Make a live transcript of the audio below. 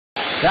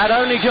That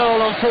only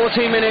goal on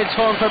 14 minutes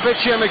from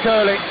Fabrizio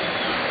Miccoli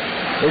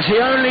is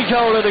the only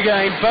goal of the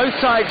game. Both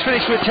sides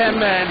finished with 10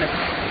 men.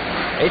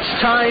 It's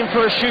time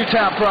for a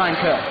shootout, Brian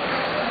Kerr.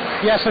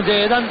 Yes,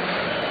 indeed. And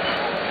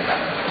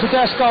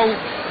Tedesco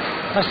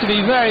has to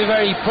be very,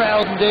 very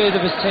proud indeed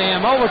of his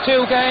team. Over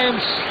 2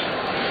 games,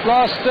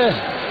 lost the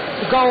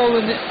goal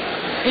in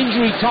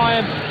injury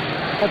time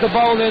at the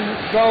Bowling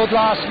Road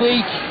last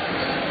week,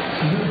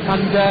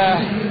 and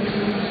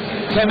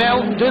came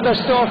out and did their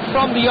stuff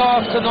from the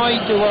off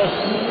tonight. They were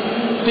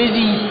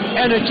busy,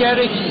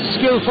 energetic,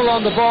 skillful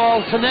on the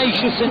ball,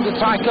 tenacious in the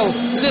tackle,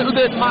 a little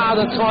bit mad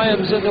at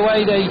times in the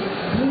way they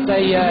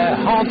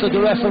haunted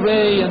the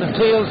referee and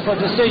appealed for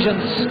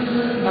decisions,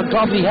 and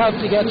probably helped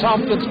to get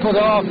Tompkins put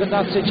off in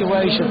that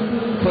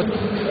situation. But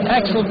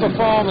excellent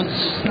performance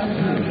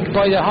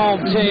by the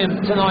home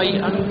team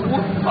tonight, and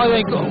I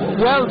think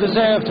well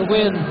deserved to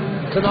win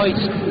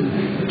tonight's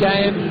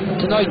game.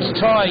 Tonight's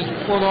tie,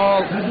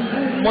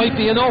 1-1, might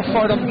be enough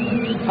for them.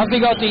 Have they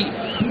got the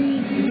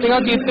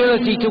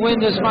ability to win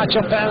this match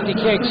on penalty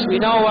kicks? We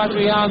know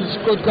Adrian's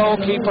good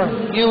goalkeeper,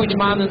 huge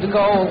man in the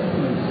goal,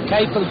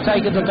 capable of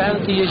taking the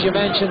penalty, as you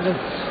mentioned,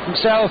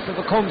 himself if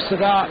it comes to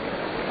that.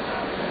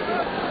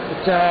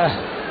 But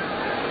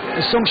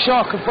there's some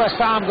shock if West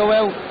Ham go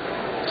out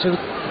to the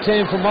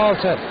team from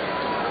Malta.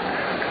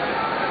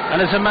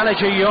 And as a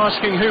manager, you're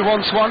asking who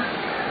wants one?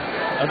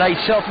 Are they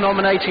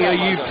self-nominating, or are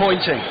you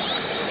pointing?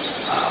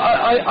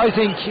 I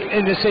think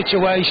in the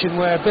situation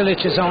where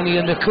Bilic is only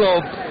in the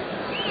club,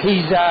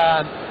 he'd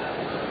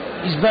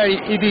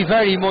be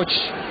very much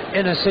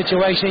in a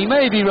situation. He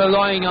may be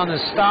relying on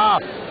his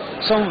staff,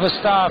 some of his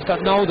staff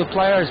that know the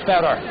players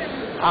better,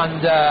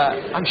 and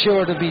I'm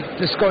sure there'll be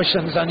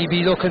discussions, and he'd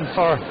be looking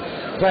for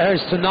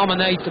players to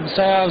nominate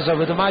themselves. I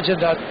would imagine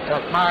that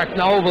Mark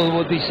Noble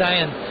would be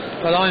saying,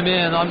 well, I'm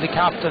in, I'm the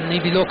captain, and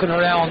he'd be looking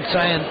around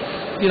saying,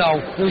 you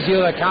know, who's the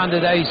other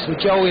candidates? With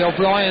Joey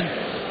O'Brien,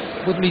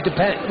 wouldn't be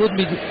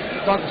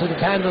wanting to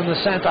depend on the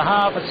centre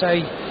half.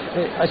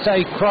 I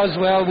say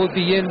Croswell would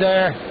be in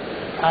there.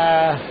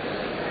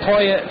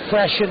 Poyet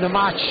fresh in the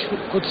match,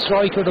 good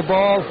striker the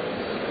ball.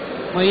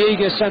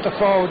 Maiga centre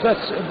forward.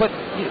 But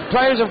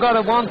players have got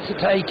to want to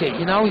take it.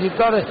 You know, they've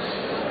got to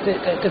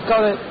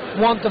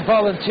want to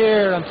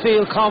volunteer and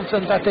feel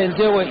confident that they'll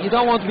do it. You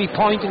don't want to be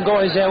pointing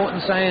guys out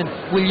and saying,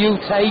 "Will you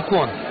take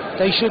one?"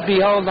 They should be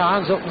holding their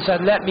hands up and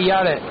saying, "Let me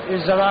at it."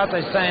 Here's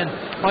Zarate saying,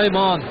 "I'm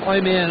on,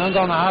 I'm in, I'm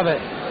going to have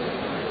it."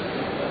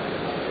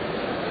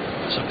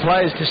 So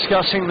players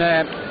discussing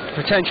their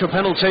potential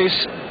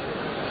penalties.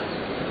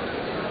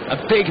 A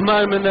big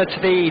moment at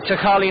the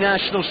Takali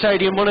National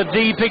Stadium, one of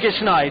the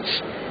biggest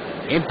nights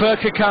in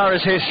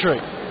Birkirkara's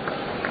history.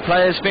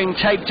 Players being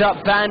taped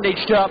up,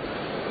 bandaged up.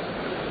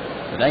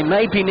 They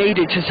may be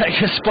needed to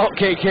take a spot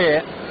kick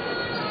here.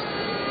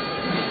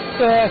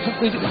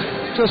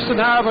 Justin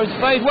Harbour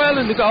played well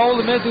in the goal.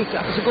 That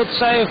was a good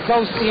save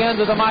close to the end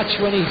of the match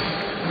when he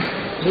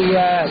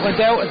went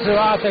out at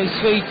Zarate's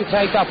feet to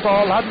take that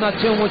ball. Hadn't had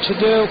too much to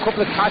do. A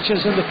couple of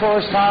catches in the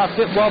first half, a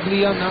bit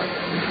wobbly on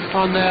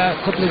a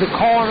couple of the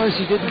corners.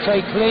 He didn't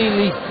take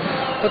cleanly,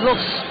 but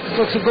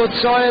looks a good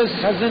size.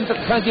 Has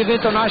plenty of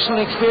international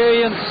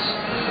experience.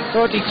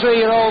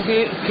 33-year-old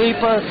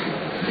keeper.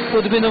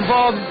 Would have been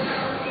involved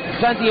in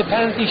plenty of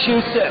penalty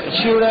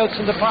shootouts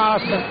in the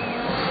past.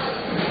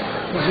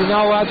 As you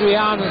know,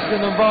 Adrian has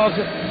been involved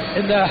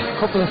in a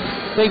couple of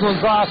big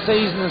ones last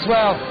season as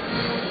well.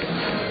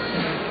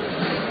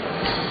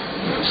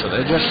 So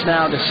they're just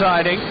now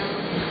deciding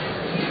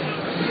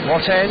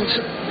what end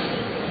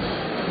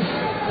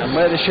and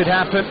where this should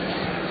happen.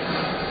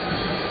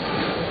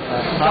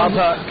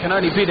 Harper can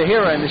only be the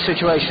hero in this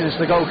situation as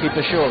the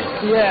goalkeeper, surely.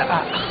 Yeah,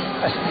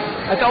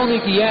 I don't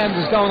think the end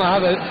is going to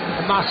have a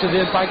massive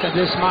impact on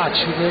this match.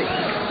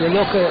 You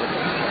look at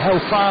how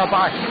far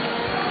back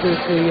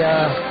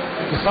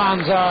the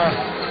fans are.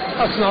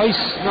 That's nice.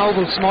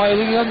 Noble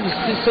smiling. You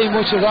didn't see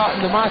much of that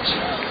in the match,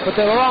 but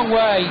they're a long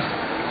way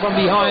from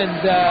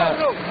behind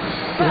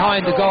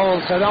the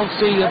goals. I don't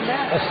see it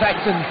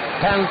affecting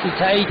penalty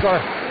take or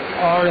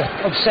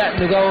upsetting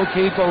the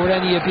goalkeeper with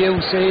any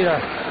abuse either.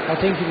 I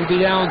think it will be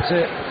down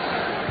to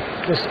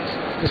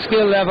the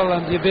skill level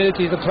and the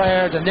ability of the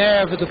player, the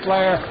nerve of the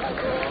player,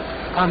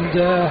 and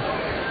the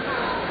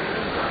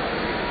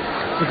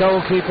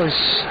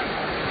goalkeeper's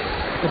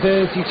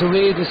ability to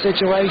read the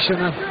situation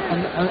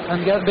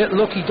and get a bit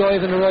lucky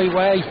diving the right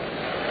way.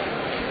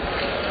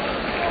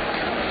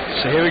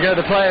 So here we go,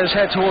 the players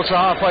head towards the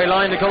halfway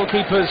line, the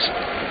goalkeepers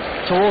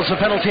towards the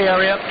penalty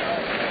area,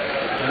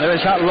 and there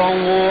is that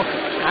long walk.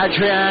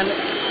 Adrian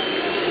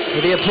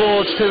with the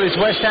applause to his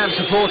West Ham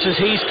supporters.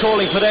 He's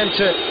calling for them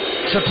to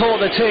support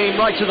the team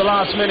right to the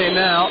last minute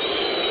now.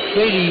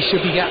 Really, he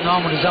should be getting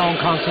on with his own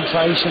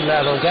concentration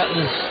level, getting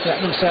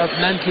himself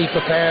mentally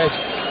prepared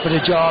for the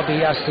job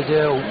he has to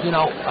do. You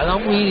know, I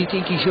don't really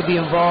think he should be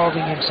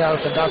involving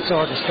himself in that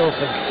sort of stuff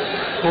and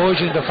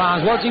urging the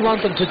fans. What does he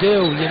want them to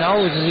do? You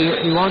know, does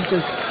he want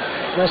the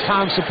West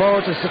Ham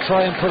supporters to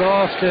try and put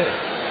off the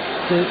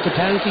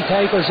penalty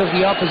takers of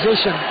the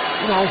opposition?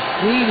 You know,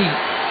 really,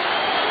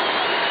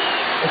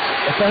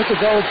 about the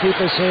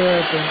goalkeepers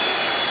here, been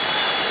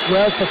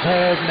well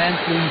prepared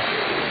mentally,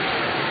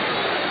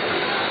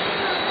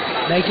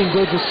 making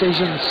good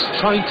decisions,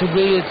 trying to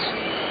read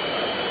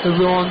the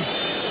run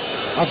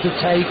of the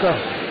taker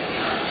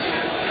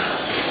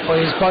by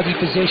his body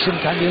position.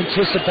 Can you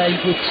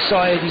anticipate which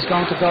side he's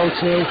going to go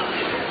to?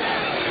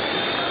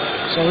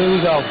 So here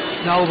we go.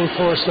 Noble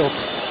first up.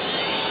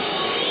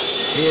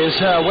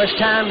 Here's West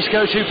Ham's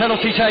go-to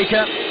penalty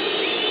taker.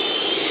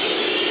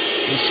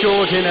 He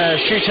scored in a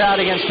shootout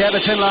against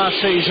Everton last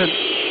season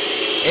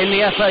in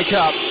the FA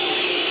Cup.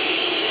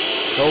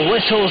 The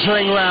whistles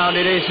ring round.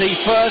 It is the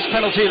first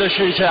penalty of the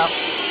shootout.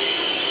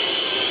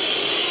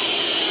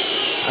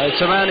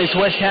 It's around his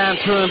West Ham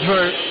through and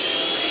through.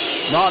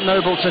 Mark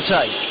Noble to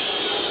take.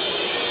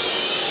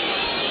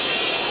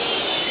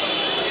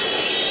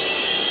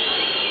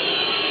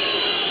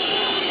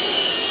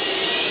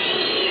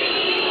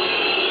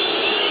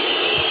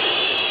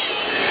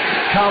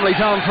 Calmly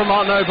done from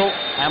Mark Noble,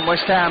 and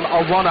West Ham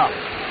are 1-up.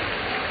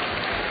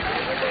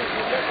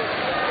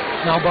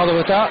 No bother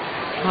with that.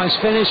 Nice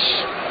finish.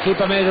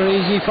 Keeper made it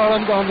easy for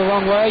him, going the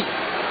wrong way.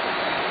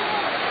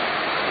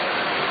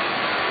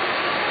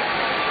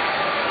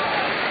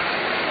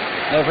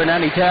 Never in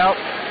any doubt.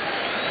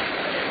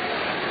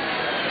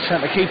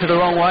 Sent the keeper the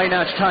wrong way.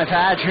 Now it's time for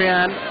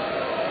Adrian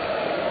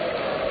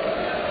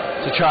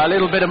to try a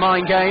little bit of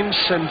mind games,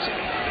 and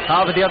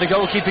however the other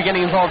goalkeeper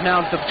getting involved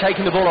now,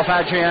 taking the ball off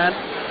Adrian.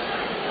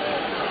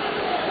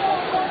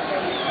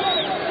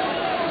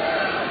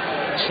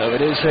 So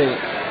it is the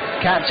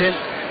captain,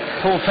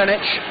 Paul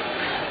Fenech,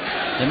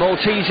 the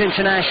Maltese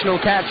international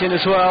captain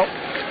as well.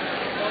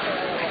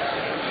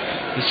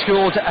 He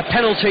scored a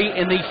penalty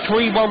in the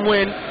 3-1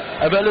 win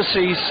of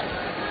Ulysses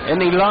in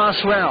the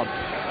last round.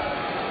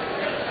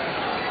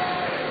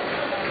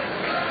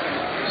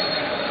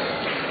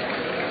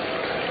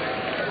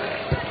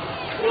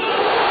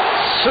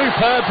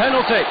 Superb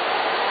penalty.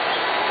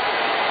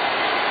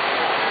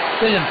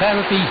 Brilliant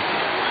penalty.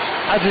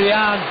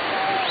 Adrian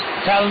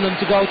telling him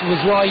to go to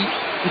his right.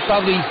 He'd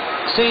probably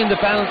seen the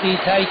penalty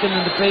taken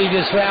in the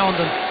previous round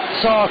and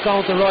saw it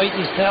going to right, and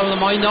he's telling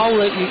him, I know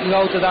that you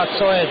go to that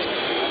side,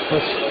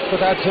 but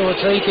put that 2 or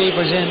 3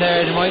 keepers in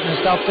there, they mightn't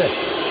have stopped it.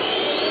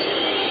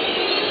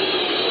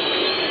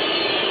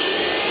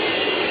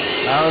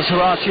 Now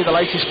Zarate, the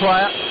latest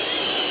player,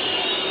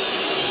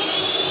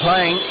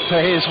 playing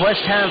for his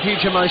West Ham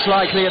future most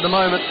likely at the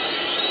moment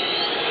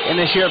in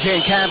this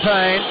European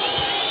campaign.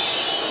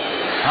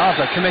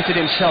 Harper committed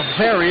himself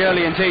very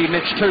early indeed, and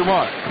it's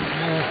 2-1.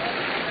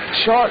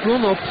 Short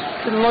run up,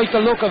 didn't like the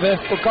look of it,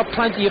 but got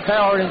plenty of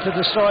power into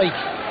the strike.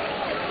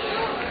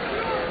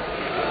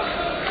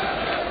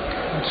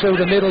 And through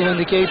the middle when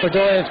the keeper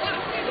dived.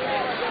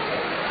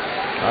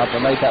 Harper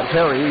made that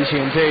very easy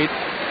indeed.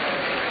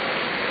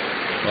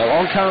 Well,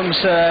 on comes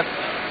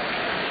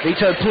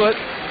Vito Plut,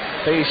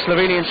 the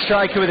Slovenian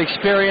striker with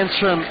experience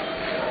from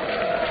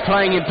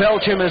playing in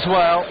Belgium as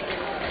well.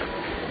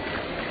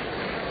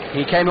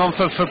 He came on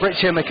for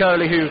Fabrizio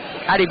Macaulay, who,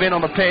 had he been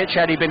on the pitch,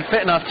 had he been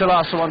fit enough to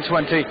last the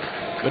 120,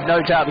 would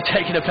no doubt be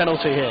taking a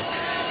penalty here.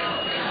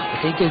 I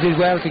think they did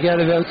well to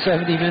get about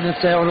 70 minutes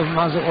out of him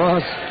as it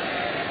was.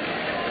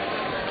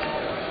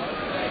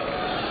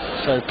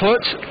 So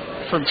Plut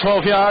from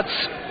 12 yards.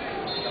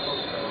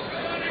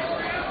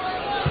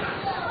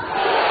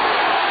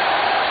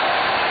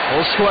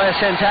 All square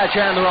sent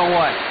Adrian the wrong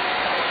way.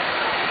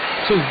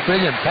 2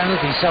 brilliant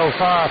penalties so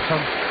far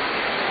from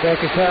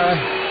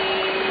Birkirkara.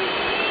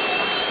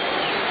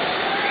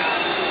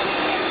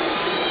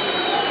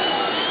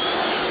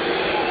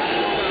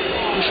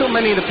 I'm sure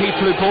many of the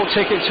people who bought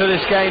tickets for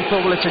this game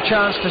thought, well, it's a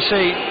chance to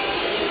see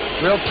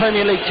real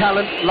Premier League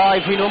talent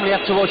live. We normally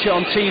have to watch it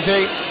on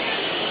TV.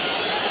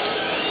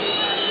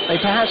 They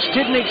perhaps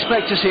didn't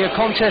expect to see a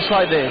contest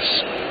like this.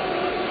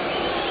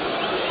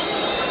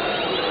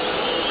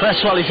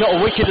 Cresswell, he's got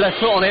a wicked left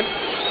foot on him.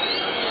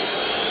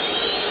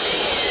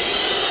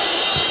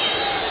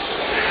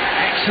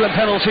 Excellent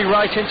penalty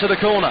right into the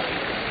corner.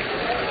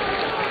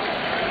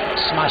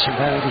 Smashing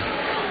penalty.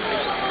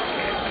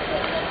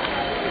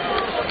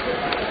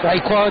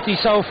 Great quality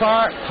so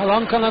far. How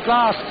long can it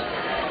last?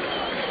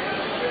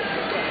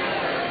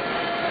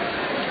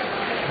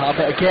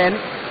 Harper again.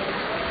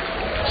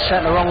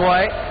 Sent the wrong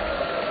way.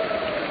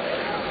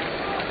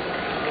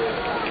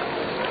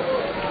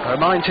 A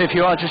reminder, if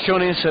you are just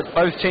joining us, that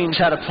both teams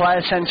had a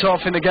player sent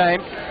off in the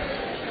game.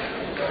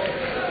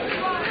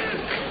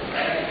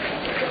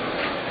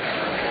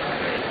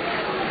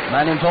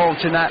 Man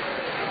involved in that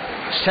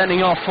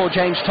sending off for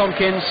James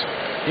Tompkins,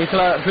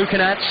 Nikola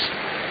Vukanats.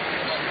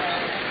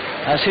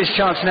 That's his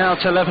chance now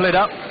to level it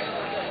up.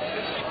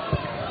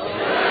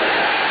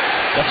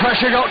 The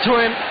pressure got to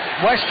him.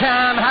 West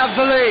Ham have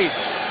the lead.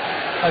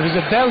 I was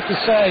about to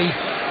say,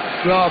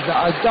 Rob, that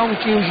I don't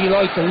usually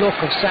like the look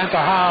of centre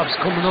halves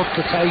coming up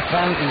to take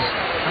penalties,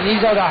 and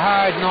he's had a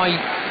hard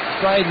night,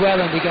 played well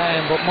in the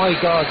game, but my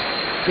God,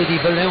 did he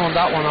balloon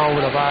that one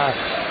over the bar.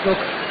 Look,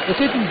 it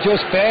didn't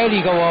just barely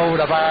go over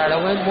the bar,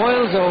 it went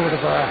miles over the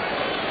bar.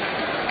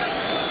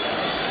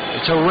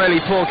 It's a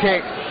really poor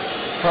kick.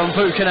 from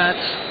Buchanat.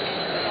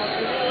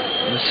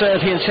 The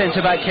Serbian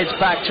centre-back gets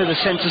back to the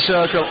centre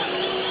circle.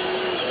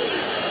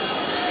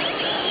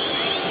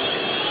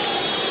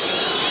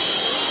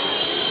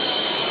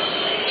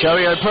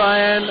 Joey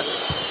O'Brien.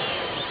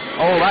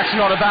 Oh, that's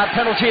not a bad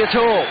penalty at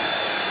all.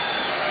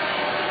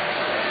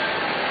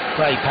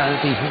 Great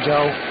penalty from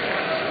Joe.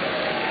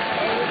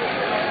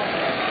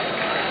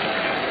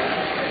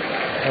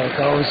 There it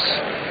goes.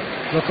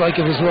 Looked like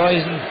it was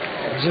rising.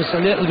 I was just a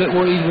little bit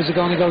worried, was it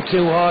going to go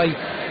too high?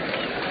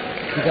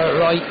 He got it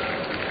right.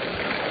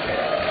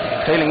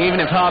 Feeling even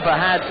if Harper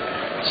had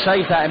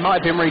saved that, it might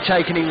have been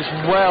retaken. He was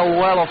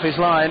well off his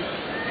line.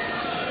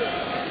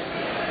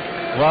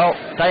 Well,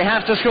 they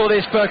have to score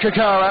this,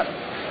 Birkirkara.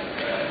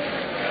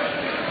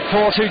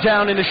 4-2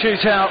 down in the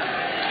shootout.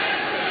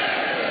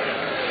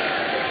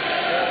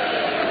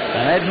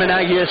 And Edmund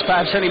Agius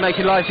perhaps only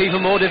making life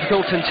even more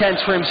difficult and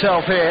tense for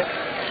himself here.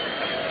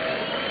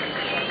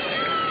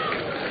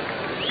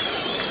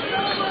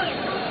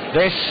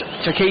 This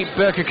to keep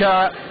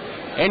Birkirkara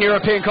in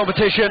European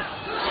competition.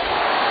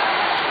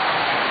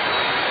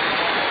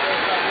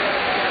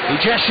 He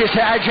gestures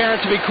to Adrian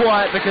to be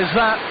quiet because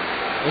that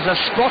was a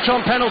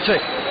spot-on penalty.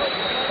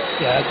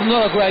 Yeah,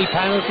 not a great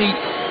penalty,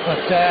 but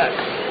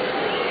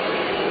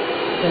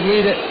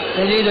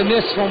they need a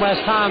miss from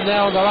West Ham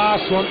now in the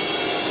last one.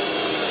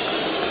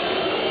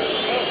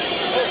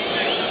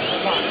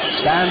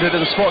 Standard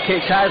of the spot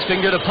kicks has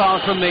been good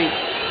apart from the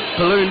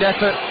ballooned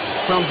effort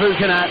from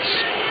Buchanat.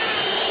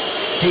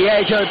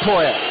 Diego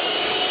Poya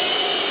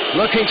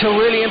looking to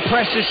really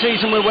impress this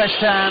season with West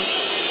Ham.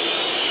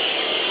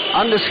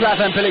 Under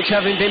Slaven Bilic,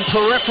 having been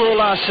peripheral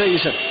last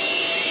season.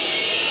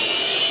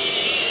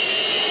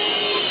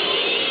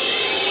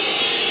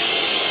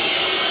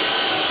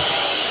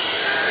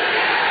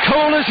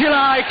 Call as you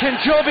like, and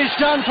job is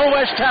done for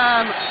West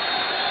Ham.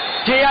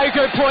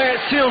 Diego Poya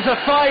seals a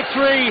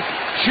 5-3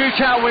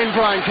 shootout win,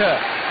 Brian Kerr.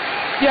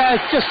 Yeah,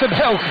 it's just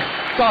about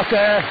got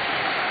there.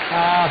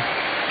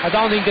 I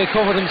don't think they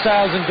covered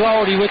themselves in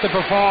glory with the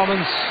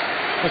performance.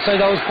 I'd say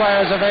those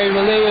players are very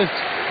relieved,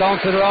 going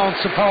to their own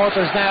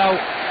supporters now.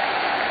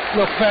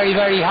 Look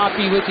very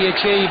happy with the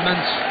achievement.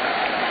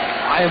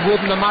 I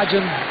wouldn't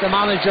imagine the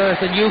manager,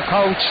 the new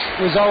coach,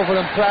 was over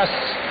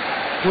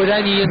impressed with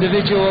any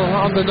individual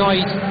on the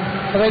night.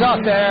 But they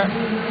got there,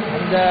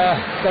 and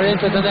they're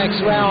into the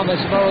next round.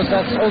 I suppose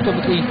that's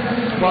ultimately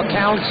what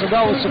counts. And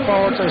those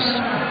supporters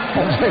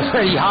are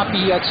very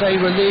happy, I'd say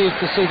relieved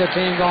to see the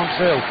team going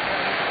through.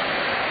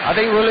 I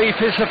think relief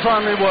is the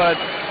primary word.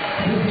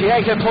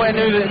 Diego Poya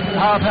knew that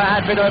Harper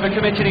had been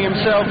overcommitting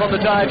himself on the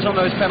dives on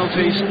those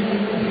penalties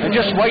and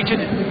just waited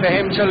for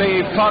him to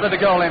leave part of the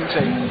goal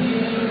empty.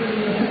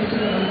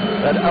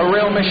 But a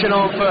real mission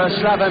on for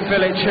Slaven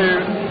Bilic,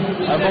 who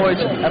avoids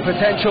a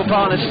potential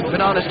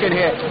banana skin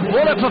here.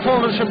 What a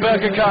performance from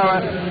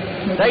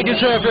Birkirkara. They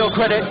deserve real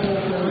credit,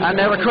 and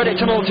they're a credit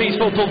to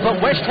Maltese football, but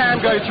West Ham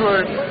go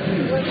through.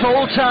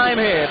 Full time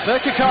here.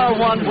 Birkirkara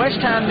 1, West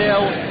Ham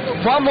 0.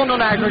 1-1 on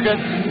aggregate.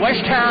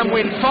 West Ham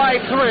win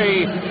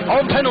 5-3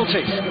 on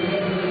penalties.